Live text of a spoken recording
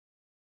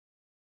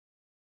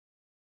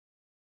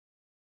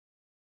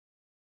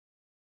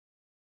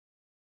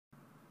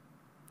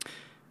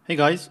Hey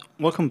guys,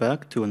 welcome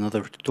back to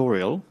another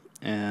tutorial,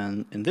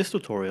 and in this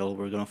tutorial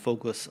we're going to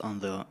focus on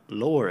the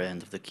lower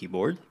end of the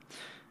keyboard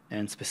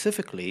and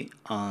specifically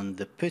on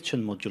the pitch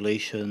and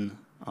modulation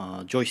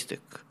joystick.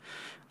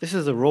 This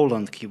is a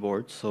Roland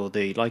keyboard, so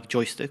they like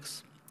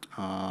joysticks.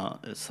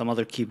 Some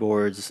other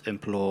keyboards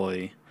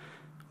employ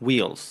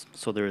wheels,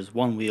 so there is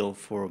one wheel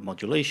for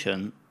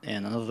modulation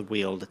and another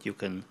wheel that you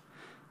can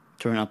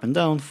turn up and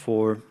down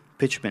for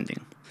pitch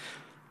bending.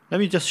 Let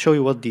me just show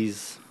you what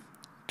these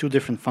two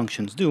different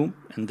functions do,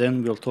 and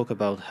then we'll talk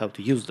about how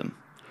to use them.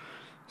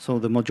 So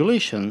the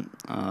modulation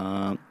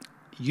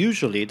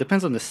usually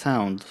depends on the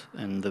sound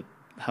and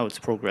how it's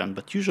programmed,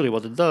 but usually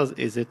what it does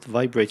is it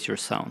vibrates your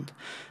sound.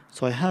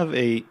 So I have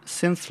a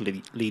synth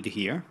lead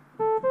here.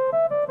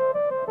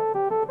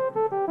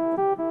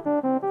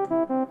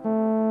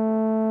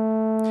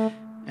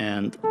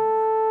 And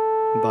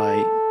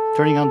by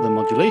turning on the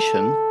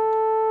modulation,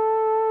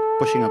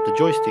 pushing up the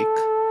joystick,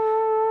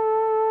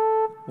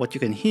 what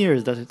you can hear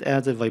is that it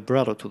adds a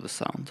vibrato to the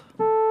sound.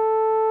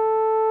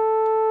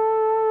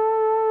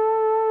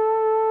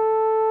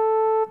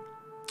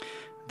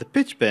 The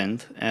pitch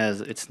bend, as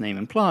its name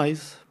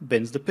implies,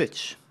 bends the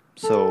pitch.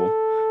 So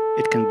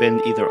it can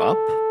bend either up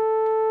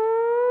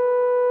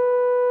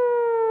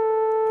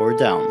or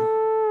down.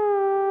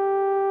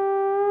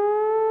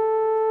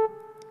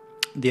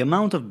 The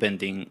amount of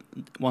bending,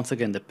 once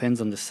again,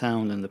 depends on the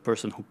sound and the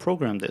person who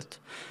programmed it,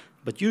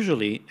 but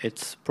usually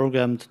it's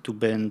programmed to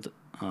bend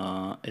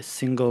a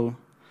single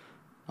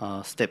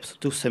step, so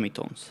two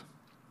semitones.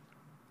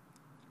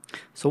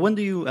 So when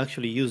do you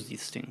actually use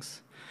these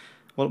things?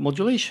 Well,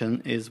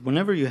 modulation is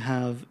whenever you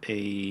have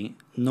a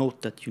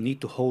note that you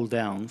need to hold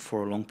down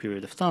for a long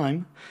period of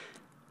time,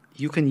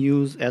 you can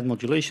add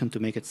modulation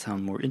to make it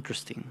sound more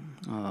interesting.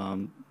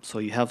 So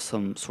you have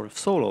some sort of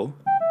solo,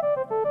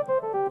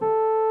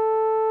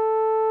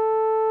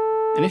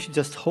 and if you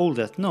just hold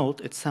that note,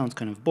 it sounds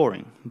kind of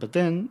boring. But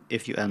then,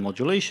 if you add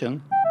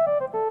modulation,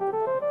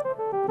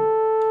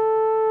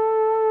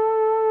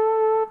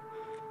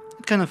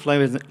 it kind of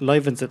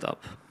livens it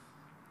up.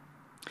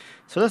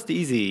 So that's the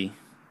easy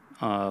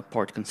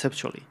part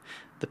conceptually.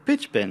 The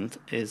pitch bend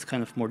is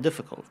kind of more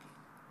difficult.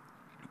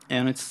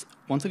 And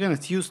once again,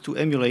 it's used to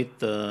emulate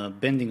the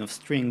bending of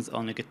strings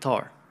on a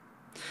guitar.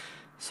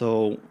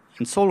 So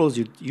in solos,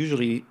 you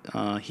usually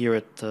hear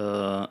it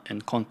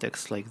in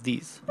contexts like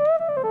these.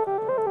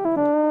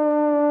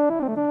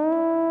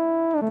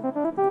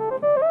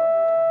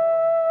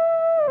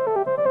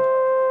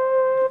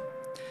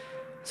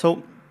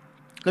 So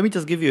let me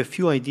just give you a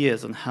few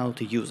ideas on how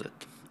to use it.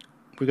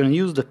 We're going to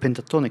use the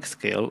pentatonic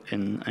scale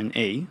in an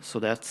A, so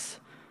that's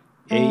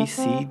A,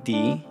 C,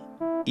 D,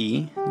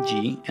 E,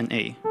 G, and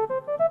A.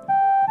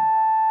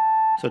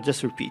 So it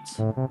just repeats.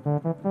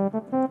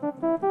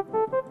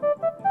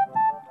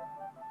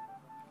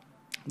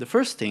 The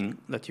first thing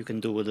that you can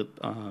do with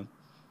a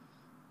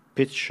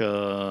pitch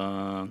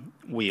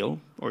wheel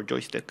or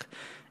joystick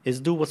is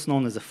do what's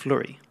known as a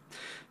flurry.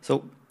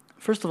 So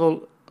first of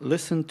all,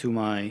 listen to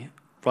my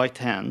right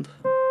hand.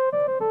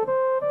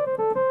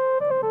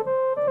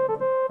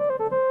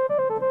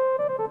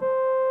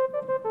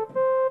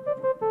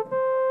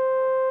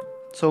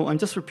 So I'm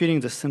just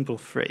repeating the simple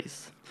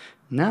phrase.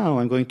 Now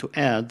I'm going to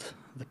add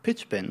the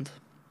pitch bend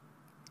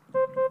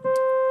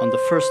on the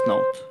first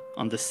note,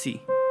 on the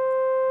C.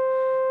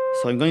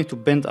 So I'm going to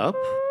bend up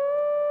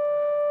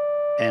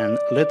and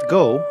let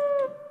go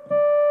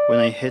when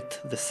I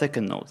hit the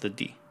second note, the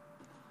D.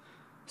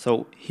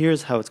 So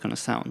here's how it's going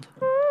to sound.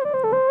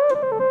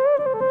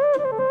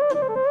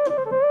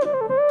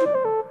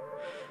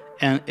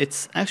 And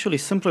it's actually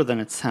simpler than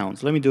it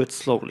sounds. Let me do it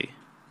slowly.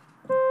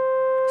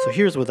 So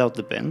here's without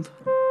the bend.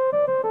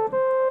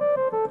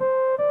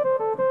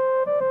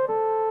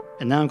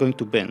 And now I'm going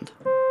to bend.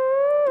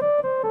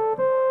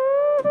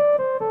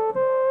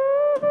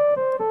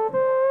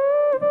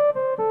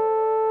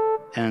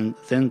 And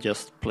then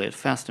just play it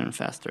faster and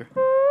faster.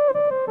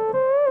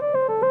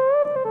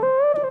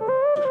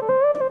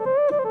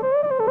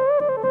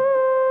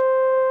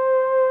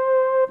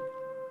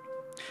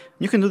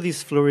 You can do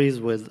these flurries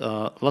with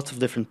lots of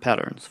different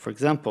patterns. For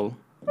example,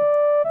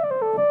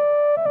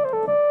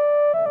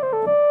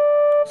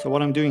 so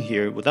what I'm doing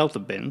here without the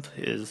bend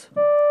is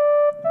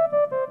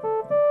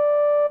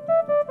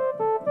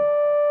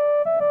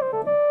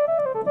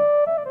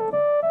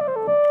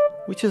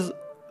which is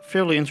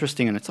fairly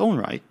interesting in its own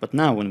right, but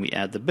now when we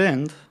add the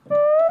bend,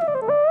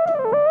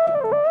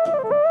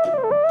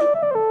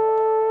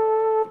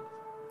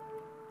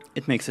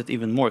 it makes it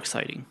even more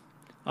exciting.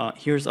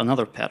 Here's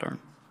another pattern.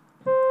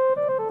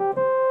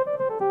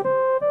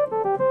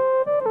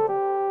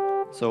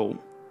 So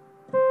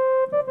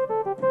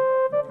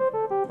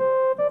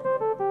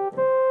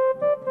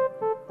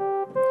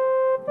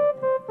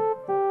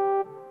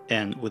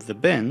and with the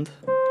bend,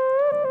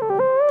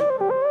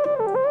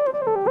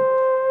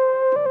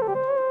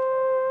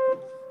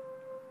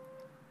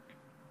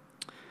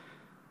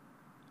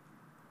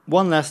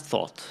 one last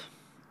thought.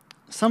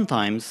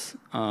 Sometimes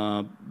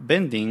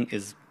bending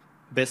is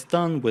best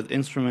done with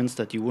instruments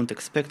that you wouldn't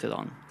expect it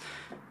on.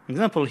 For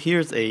example,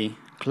 here's a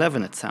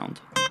clavinet sound.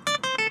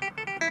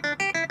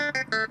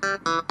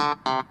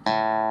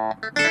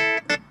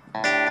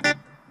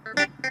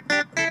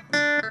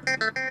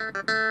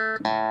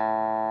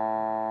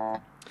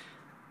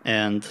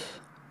 And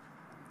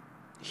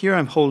here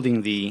I'm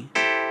holding the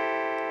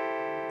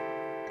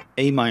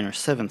A minor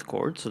 7th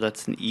chord, so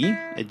that's an E,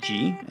 a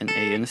G, an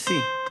A, and a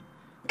C.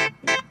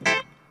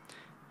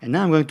 And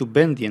now I'm going to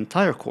bend the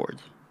entire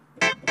chord.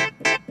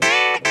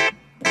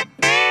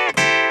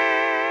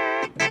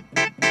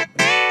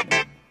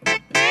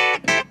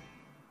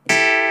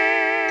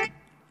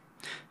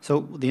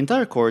 So the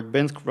entire chord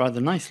bends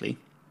rather nicely,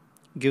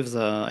 gives,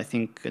 I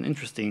think, an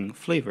interesting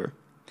flavor,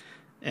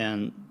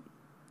 and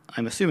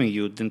I'm assuming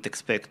you didn't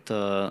expect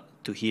to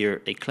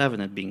hear a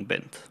clavinet being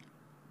bent.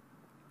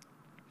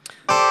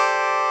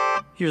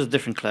 Here's a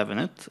different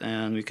clavinet,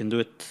 and we can do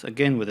it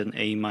again with an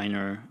A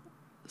minor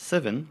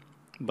 7,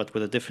 but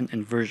with a different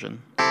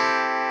inversion.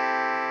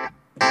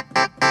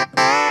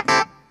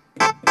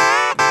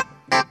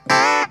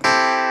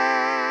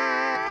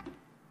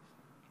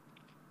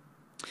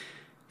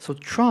 So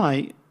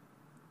try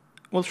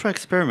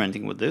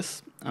experimenting with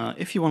this.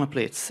 If you want to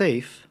play it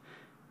safe,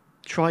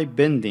 try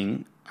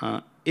bending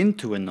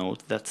into a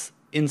note that's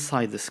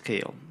inside the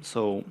scale.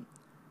 So,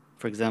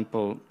 for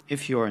example,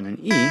 if you are in an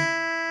E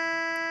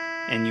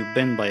and you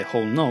bend by a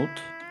whole note,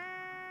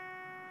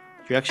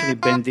 you're actually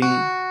bending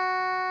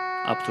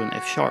up to an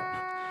F sharp,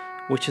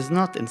 which is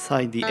not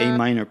inside the A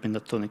minor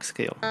pentatonic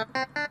scale.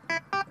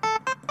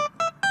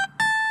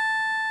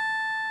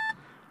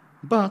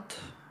 But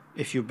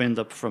if you bend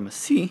up from a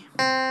C,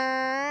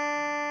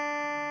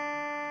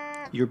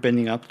 you're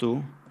bending up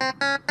to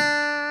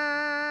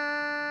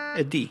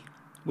a D,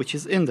 which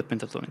is in the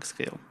pentatonic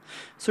scale.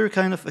 So you're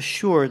kind of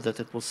assured that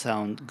it will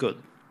sound good.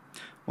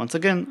 Once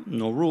again,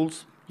 no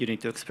rules, you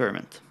need to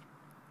experiment.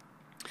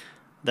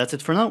 That's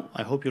it for now.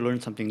 I hope you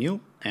learned something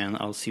new, and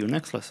I'll see you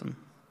next lesson.